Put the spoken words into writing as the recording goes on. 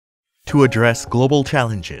To address global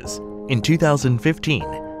challenges, in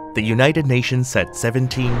 2015, the United Nations set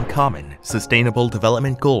 17 common Sustainable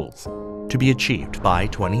Development Goals to be achieved by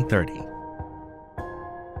 2030.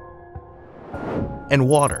 And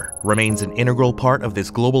water remains an integral part of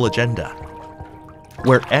this global agenda,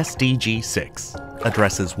 where SDG-6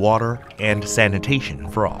 addresses water and sanitation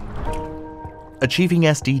for all. Achieving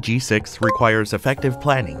SDG-6 requires effective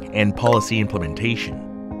planning and policy implementation.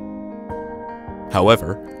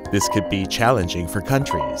 However, this could be challenging for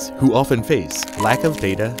countries who often face lack of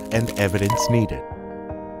data and evidence needed.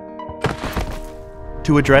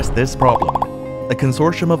 To address this problem, a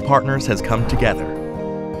consortium of partners has come together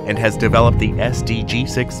and has developed the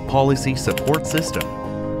SDG-6 Policy Support System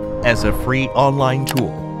as a free online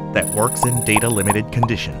tool that works in data-limited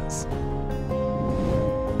conditions.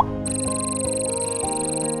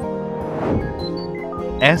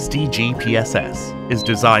 SDG-PSS is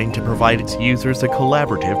designed to provide its users a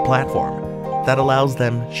collaborative platform that allows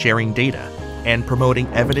them sharing data and promoting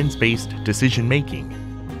evidence-based decision-making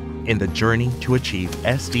in the journey to achieve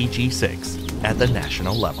SDG-6 at the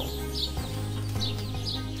national level.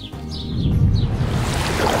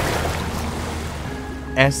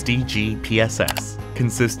 SDG-PSS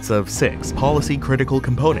consists of 6 policy-critical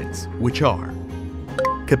components, which are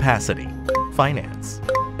capacity, finance,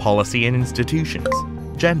 policy and institutions,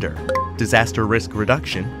 gender, disaster risk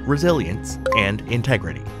reduction, resilience, and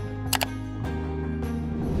integrity.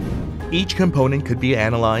 Each component could be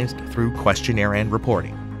analyzed through questionnaire and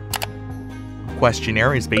reporting.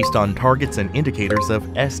 Questionnaire is based on targets and indicators of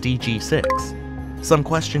SDG-6. Some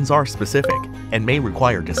questions are specific and may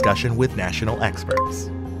require discussion with national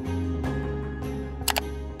experts.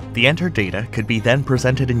 The entered data could be then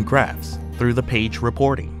presented in graphs through the page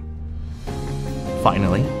reporting.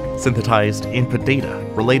 Finally, synthesized input data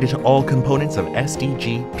related to all components of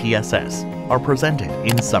SDG-PSS are presented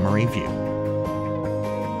in summary view.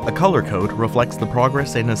 A color code reflects the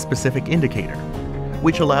progress in a specific indicator,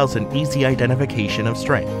 which allows an easy identification of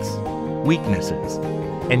strengths, weaknesses,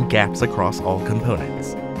 and gaps across all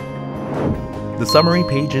components. The summary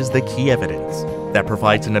page is the key evidence that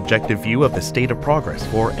provides an objective view of the state of progress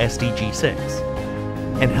for SDG-6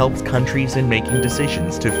 and helps countries in making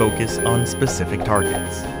decisions to focus on specific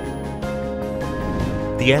targets.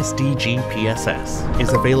 The SDG-PSS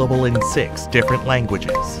is available in 6 different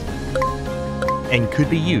languages and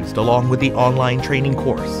could be used along with the online training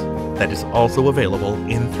course that is also available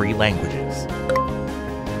in 3 languages.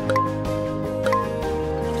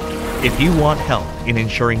 If you want help in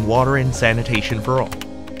ensuring water and sanitation for all,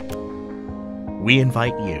 we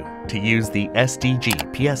invite you to use the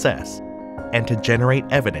SDG-PSS and to generate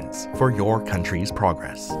evidence for your country's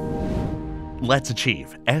progress. Let's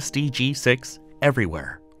achieve SDG-6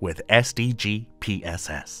 everywhere with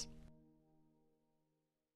SDG-PSS.